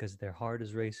because their heart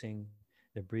is racing,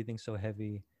 they're breathing so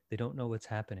heavy, they don't know what's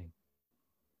happening.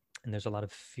 And there's a lot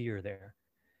of fear there.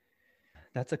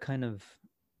 That's a kind of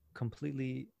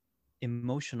completely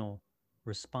emotional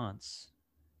response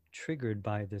triggered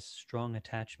by this strong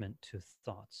attachment to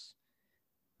thoughts.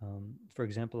 For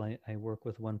example, I work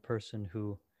with one person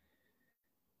who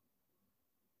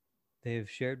they have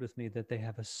shared with me that they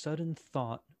have a sudden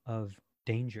thought of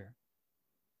danger,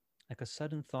 like a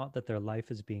sudden thought that their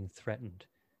life is being threatened.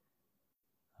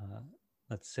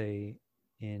 Let's say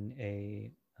in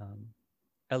a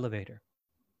elevator.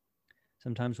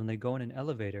 Sometimes when they go in an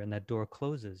elevator and that door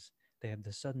closes, they have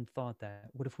the sudden thought that,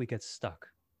 what if we get stuck?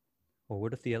 Or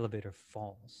what if the elevator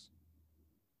falls?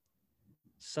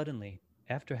 Suddenly,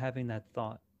 after having that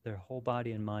thought, their whole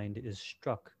body and mind is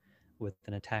struck with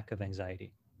an attack of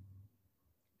anxiety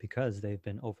because they've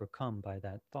been overcome by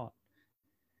that thought.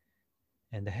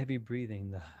 And the heavy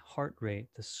breathing, the heart rate,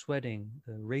 the sweating,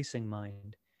 the racing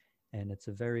mind, and it's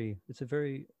a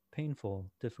very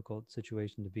painful, difficult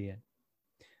situation to be in.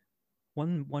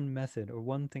 One method or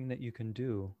one thing that you can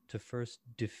do to first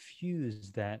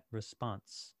diffuse that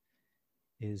response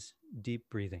is deep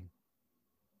breathing.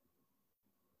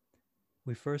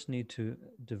 We first need to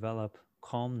develop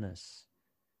calmness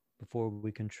before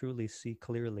we can truly see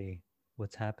clearly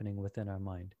what's happening within our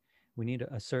mind. We need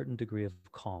a certain degree of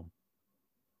calm.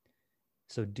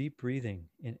 So deep breathing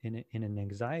in an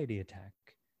anxiety attack,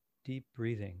 deep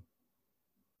breathing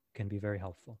can be very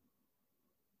helpful.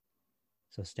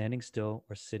 So standing still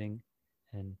or sitting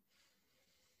and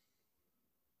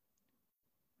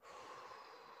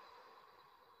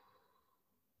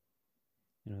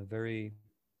very,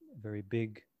 very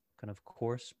big kind of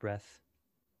coarse breath,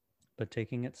 but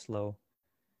taking it slow.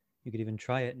 You could even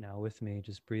try it now with me,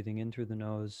 just breathing in through the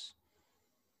nose,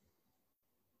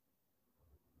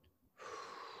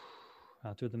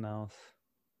 out through the mouth,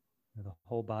 the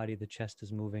whole body, the chest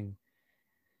is moving.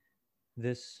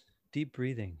 This deep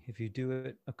breathing, if you do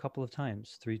it a couple of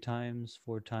times, 3 times,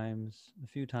 4 times, a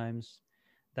few times,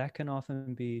 that can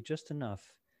often be just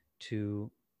enough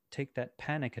to take that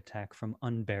panic attack from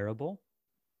unbearable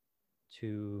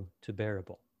to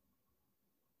bearable,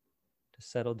 to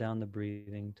settle down the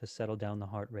breathing, to settle down the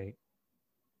heart rate,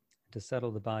 to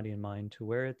settle the body and mind to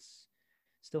where it's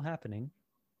still happening,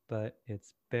 but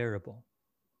it's bearable.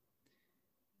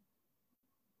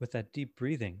 With that deep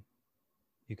breathing,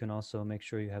 you can also make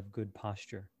sure you have good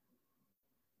posture,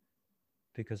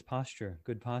 because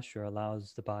good posture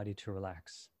allows the body to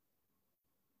relax.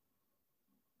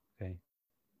 Okay.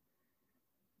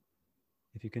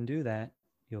 If you can do that,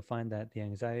 you'll find that the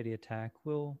anxiety attack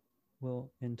will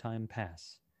in time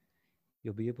pass.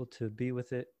 You'll be able to be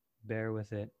with it, bear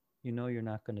with it. You know you're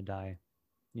not going to die.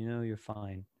 You know you're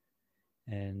fine.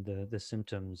 And the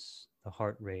symptoms, the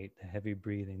heart rate, the heavy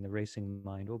breathing, the racing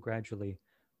mind will gradually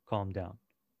calm down.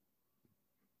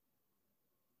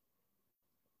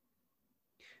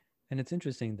 And it's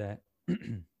interesting that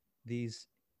these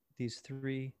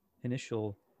 3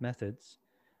 initial methods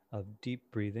of deep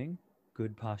breathing,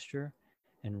 good posture,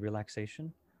 and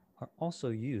relaxation are also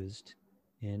used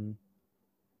in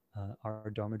our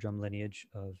Dharma Drum lineage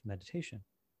of meditation.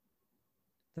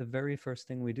 The very first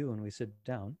thing we do when we sit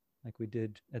down, like we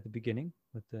did at the beginning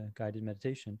with the guided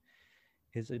meditation,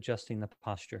 is adjusting the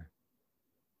posture.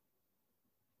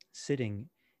 Sitting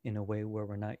in a way where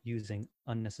we're not using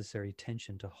unnecessary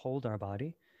tension to hold our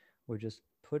body. We're just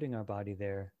putting our body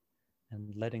there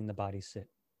and letting the body sit.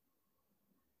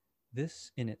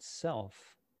 This in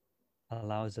itself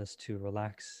allows us to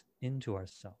relax into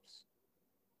ourselves.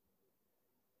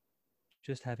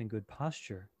 Just having good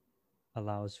posture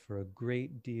allows for a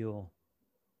great deal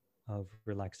of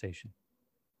relaxation.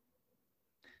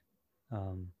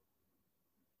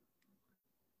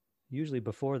 Usually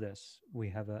before this, we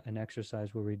have an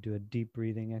exercise where we do a deep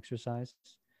breathing exercise.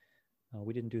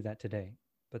 We didn't do that today,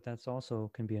 but that's also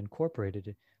can be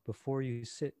incorporated before you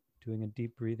sit, doing a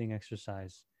deep breathing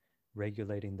exercise,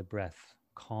 regulating the breath,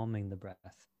 calming the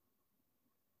breath.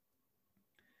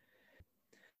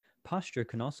 Posture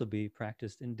can also be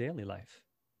practiced in daily life.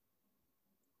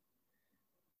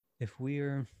 If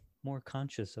we're more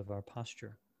conscious of our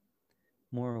posture,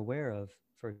 more aware of,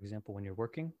 for example, when you're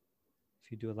working,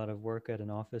 if you do a lot of work at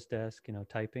an office desk,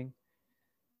 typing,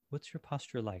 what's your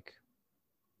posture like?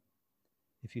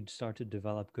 If you start to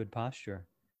develop good posture,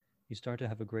 you start to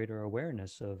have a greater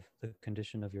awareness of the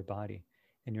condition of your body,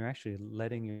 and you're actually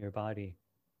letting your body,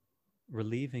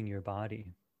 relieving your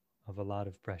body of a lot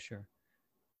of pressure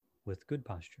with good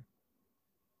posture.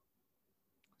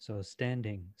 So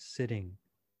standing, sitting,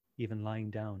 even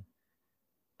lying down,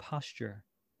 posture,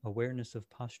 awareness of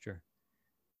posture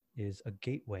is a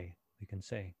gateway, we can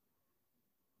say,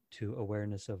 to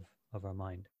awareness of our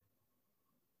mind.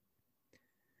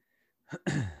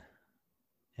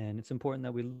 And it's important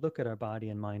that we look at our body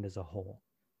and mind as a whole.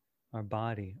 Our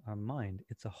body, our mind,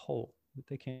 it's a whole.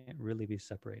 They can't really be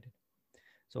separated.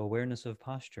 So awareness of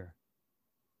posture,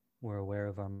 we're aware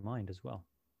of our mind as well.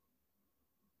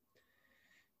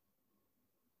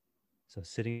 So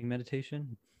sitting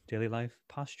meditation, daily life,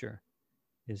 posture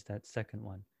is that second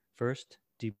one. First,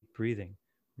 deep breathing,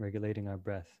 regulating our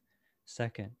breath.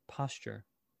 Second, posture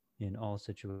in all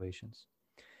situations.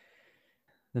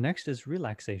 The next is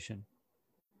relaxation.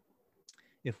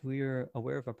 If we're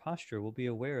aware of our posture, we'll be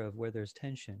aware of where there's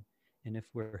tension. And if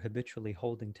we're habitually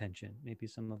holding tension, maybe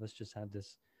some of us just have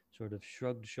this sort of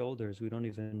shrugged shoulders. We don't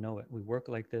even know it. We work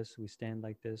like this, we stand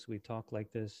like this, we talk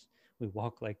like this, we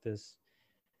walk like this.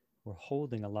 We're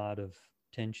holding a lot of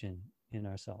tension in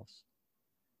ourselves.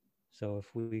 So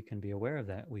if we can be aware of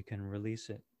that, we can release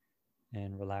it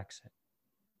and relax it.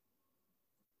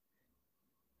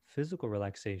 Physical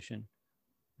relaxation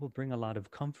will bring a lot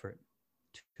of comfort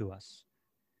to us.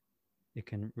 It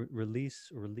can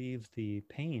relieve the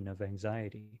pain of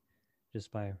anxiety just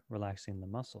by relaxing the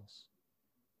muscles.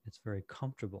 It's very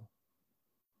comfortable.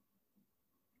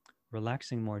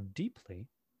 Relaxing more deeply,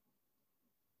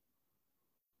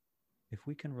 if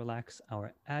we can relax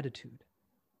our attitude,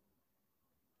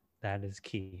 that is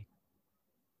key.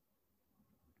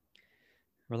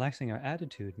 Relaxing our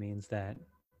attitude means that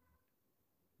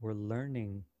we're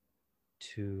learning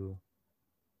to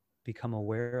become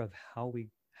aware of how we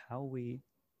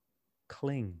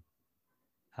cling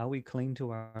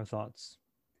to our thoughts,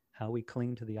 how we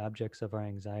cling to the objects of our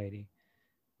anxiety.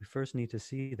 We first need to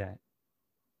see that.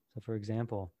 So for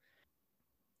example,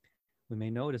 we may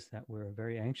notice that we're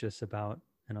very anxious about,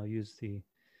 and I'll use the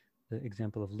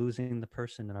example of losing the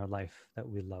person in our life that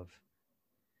we love.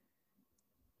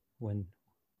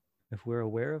 If we're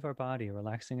aware of our body,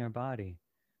 relaxing our body,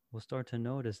 we'll start to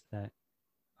notice that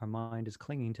our mind is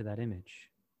clinging to that image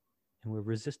and we're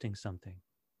resisting something.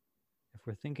 If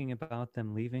we're thinking about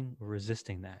them leaving, we're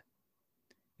resisting that.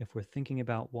 If we're thinking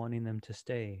about wanting them to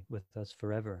stay with us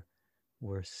forever,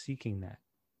 we're seeking that.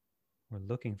 We're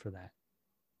looking for that.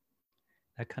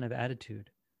 That kind of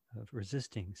attitude of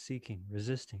resisting, seeking,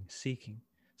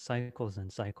 cycles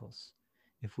and cycles.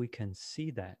 If we can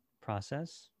see that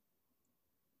process,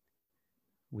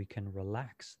 we can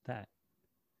relax that.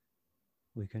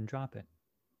 We can drop it.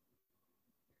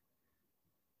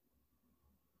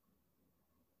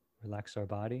 Relax our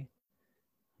body.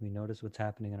 We notice what's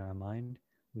happening in our mind.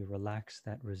 We relax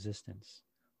that resistance,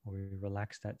 or we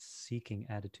relax that seeking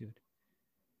attitude.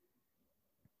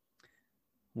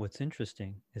 What's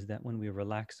interesting is that when we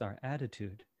relax our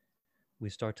attitude, we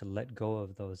start to let go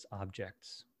of those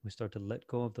objects. We start to let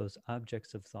go of those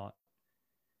objects of thought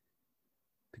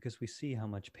because we see how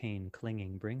much pain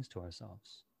clinging brings to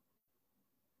ourselves.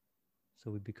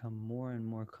 So we become more and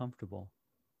more comfortable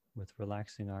with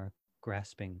relaxing our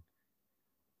grasping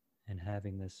and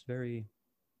having this very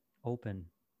open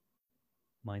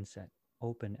mindset,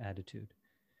 open attitude.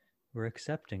 We're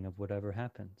accepting of whatever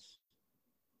happens.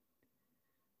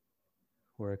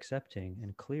 We're accepting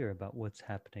and clear about what's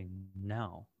happening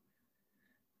now.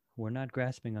 We're not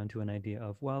grasping onto an idea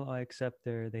of, well, I accept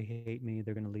they hate me,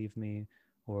 they're going to leave me,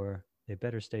 or they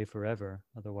better stay forever,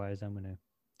 otherwise I'm going to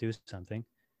do something.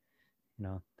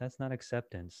 That's not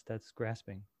acceptance, that's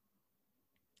grasping.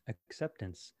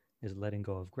 Acceptance is letting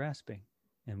go of grasping,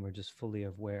 and we're just fully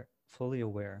aware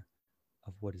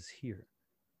of what is here,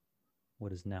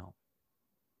 what is now,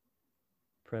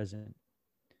 present.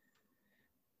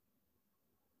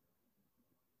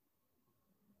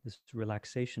 This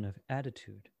relaxation of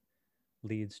attitude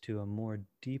leads to a more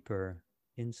deeper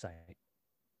insight.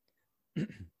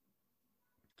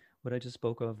 What I just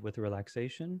spoke of with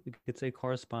relaxation, we could say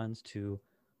corresponds to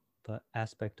the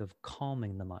aspect of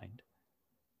calming the mind.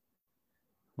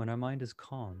 When our mind is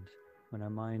calmed, when our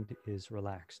mind is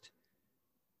relaxed,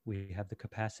 we have the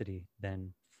capacity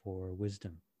then for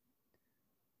wisdom,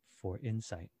 for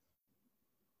insight.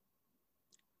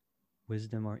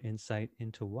 Wisdom or insight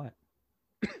into what?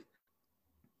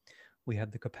 We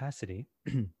have the capacity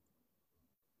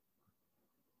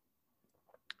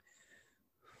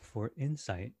for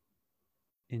insight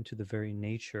into the very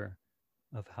nature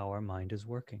of how our mind is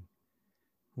working.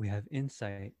 We have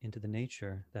insight into the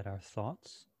nature that our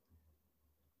thoughts,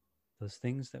 those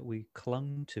things that we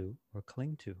clung to or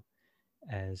cling to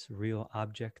as real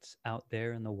objects out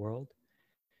there in the world,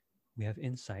 we have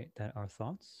insight that our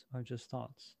thoughts are just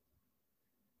thoughts.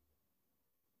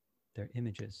 They're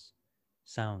images,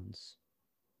 sounds,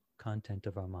 content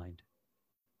of our mind.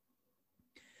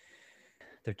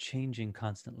 They're changing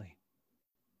constantly.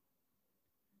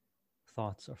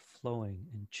 Thoughts are flowing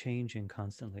and changing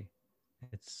constantly.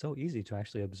 It's so easy to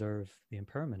actually observe the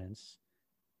impermanence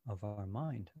of our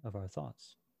mind, of our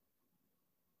thoughts.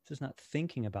 It's just not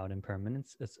thinking about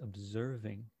impermanence, it's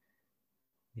observing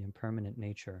the impermanent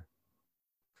nature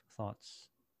of thoughts,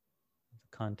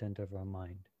 the content of our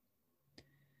mind.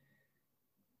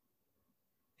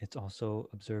 It's also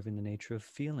observing the nature of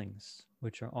feelings,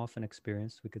 which are often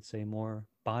experienced, we could say, more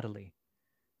bodily.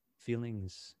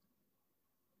 Feelings,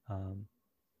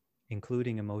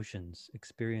 including emotions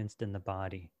experienced in the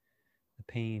body, the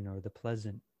pain or the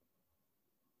pleasant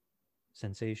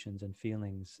sensations and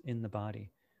feelings in the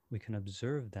body, we can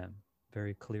observe them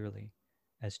very clearly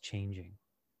as changing.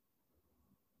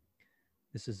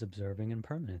 This is observing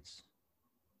impermanence.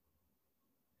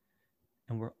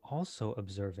 And we're also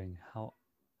observing how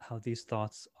these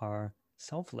thoughts are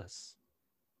selfless.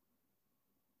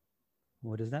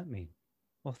 What does that mean?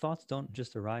 Well, thoughts don't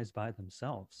just arise by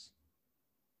themselves.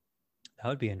 That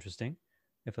would be interesting.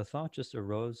 If a thought just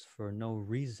arose for no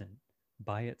reason,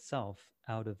 by itself,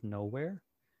 out of nowhere,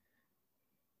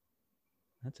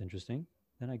 that's interesting.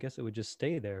 Then I guess it would just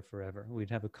stay there forever.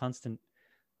 We'd have a constant,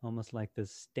 almost like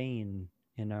this stain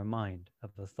in our mind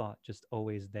of a thought just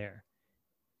always there.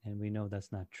 And we know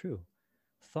that's not true.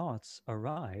 Thoughts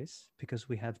arise because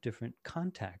we have different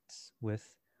contacts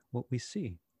with what we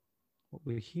see, what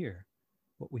we hear,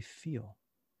 what we feel.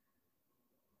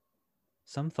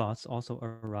 Some thoughts also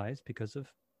arise because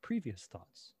of previous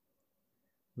thoughts.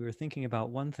 We were thinking about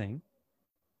one thing,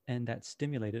 and that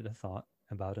stimulated a thought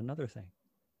about another thing.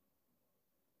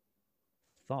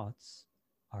 Thoughts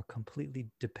are completely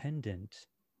dependent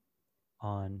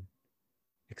on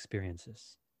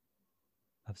experiences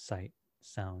of sight,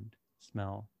 sound,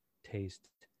 smell, taste,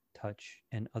 touch,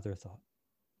 and other thought.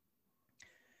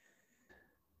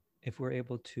 If we're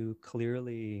able to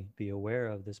clearly be aware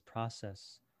of this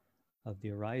process of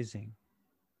the arising,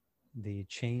 the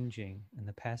changing, and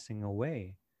the passing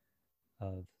away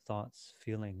of thoughts,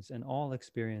 feelings, and all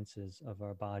experiences of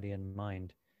our body and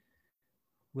mind,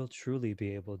 we'll truly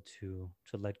be able to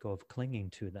let go of clinging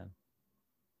to them.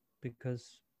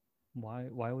 Because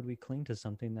why would we cling to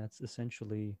something that's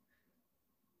essentially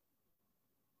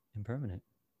impermanent?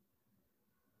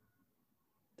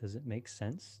 Does it make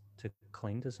sense to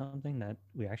cling to something that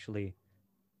we actually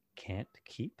can't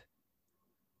keep?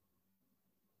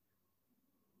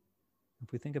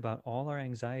 If we think about all our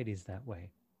anxieties that way,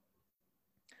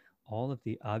 all of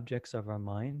the objects of our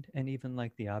mind, and even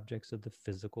like the objects of the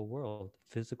physical world,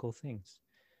 physical things,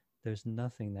 there's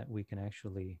nothing that we can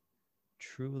actually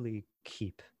truly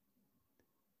keep.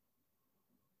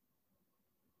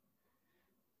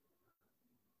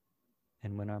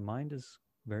 And when our mind is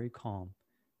very calm,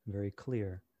 very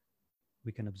clear,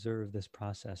 we can observe this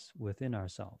process within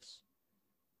ourselves,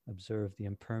 observe the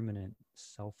impermanent,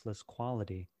 selfless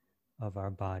quality of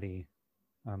our body,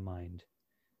 our mind,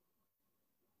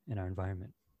 and our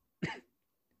environment.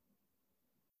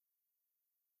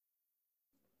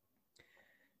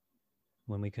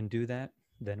 When we can do that,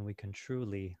 then we can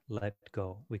truly let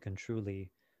go. We can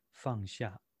truly 放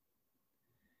下.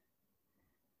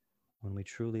 When we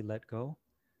truly let go,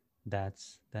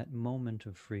 that's that moment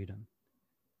of freedom.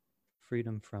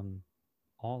 Freedom from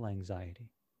all anxiety.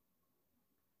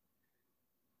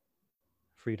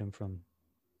 Freedom from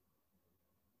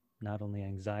not only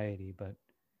anxiety, but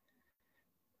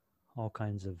all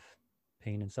kinds of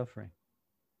pain and suffering.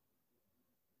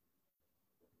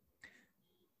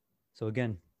 So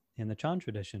again, in the Chan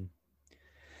tradition,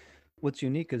 what's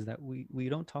unique is that we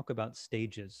don't talk about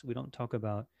stages. We don't talk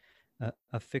about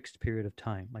a fixed period of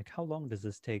time. Like, how long does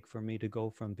this take for me to go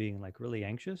from being like really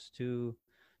anxious to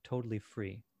totally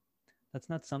free? That's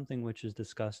not something which is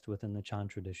discussed within the Chan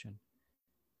tradition.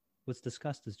 What's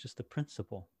discussed is just the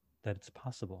principle that it's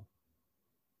possible.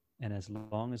 And as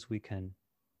long as we can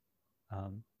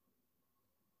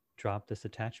drop this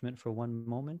attachment for one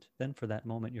moment, then for that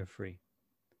moment you're free.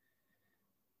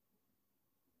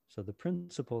 So the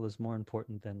principle is more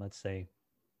important than, let's say,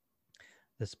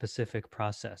 the specific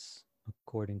process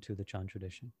according to the Chan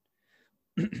tradition.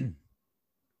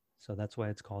 So that's why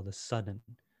it's called a sudden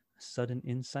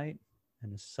insight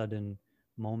and a sudden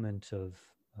moment of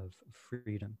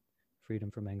freedom, freedom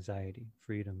from anxiety,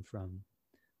 freedom from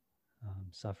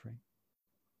suffering.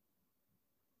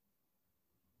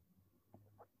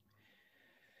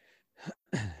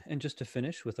 And just to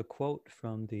finish with a quote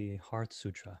from the Heart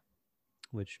Sutra,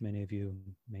 which many of you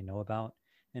may know about,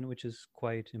 and which is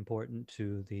quite important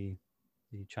to the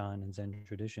Chan and Zen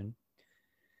tradition.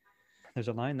 There's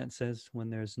a line that says, when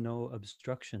there's no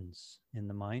obstructions in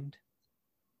the mind,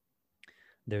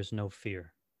 there's no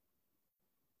fear.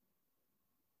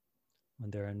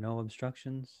 When there are no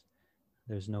obstructions,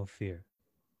 there's no fear.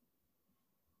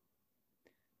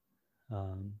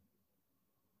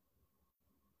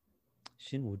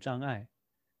 心无障碍，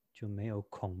就没有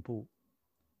恐怖、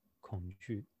恐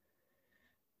惧。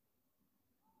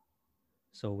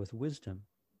So with wisdom,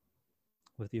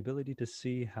 with the ability to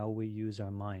see how we use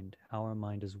our mind, how our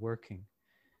mind is working,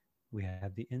 we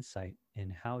have the insight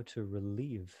in how to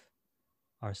relieve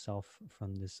ourselves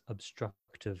from this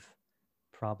obstructive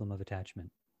problem of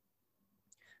attachment.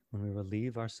 When we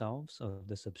relieve ourselves of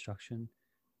this obstruction,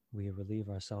 we relieve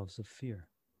ourselves of fear.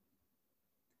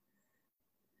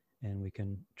 And we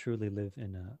can truly live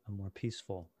in a more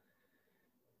peaceful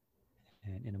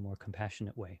and in a more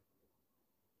compassionate way.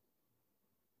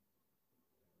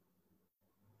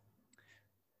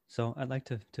 So I'd like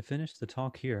to finish the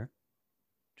talk here.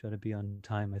 Try to be on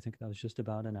time. I think that was just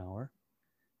about an hour.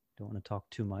 Don't want to talk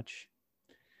too much.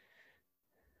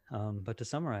 But to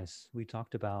summarize, we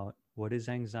talked about what is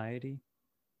anxiety,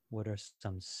 what are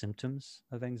some symptoms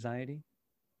of anxiety,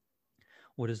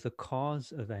 what is the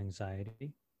cause of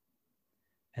anxiety,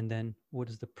 and then what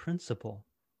is the principle?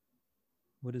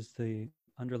 What is the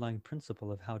underlying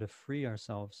principle of how to free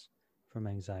ourselves from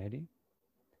anxiety?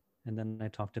 And then I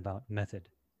talked about method.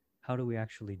 How do we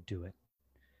actually do it?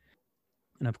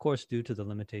 And of course, due to the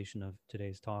limitation of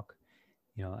today's talk,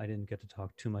 I didn't get to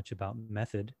talk too much about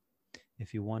method.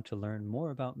 If you want to learn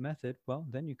more about method, well,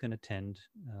 then you can attend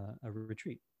a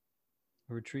retreat.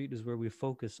 A retreat is where we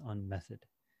focus on method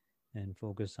and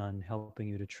focus on helping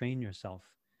you to train yourself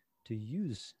to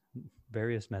use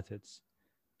various methods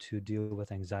to deal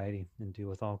with anxiety and deal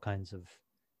with all kinds of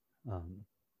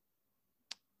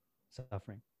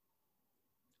suffering,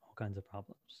 all kinds of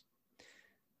problems.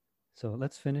 So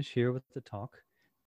let's finish here with the talk.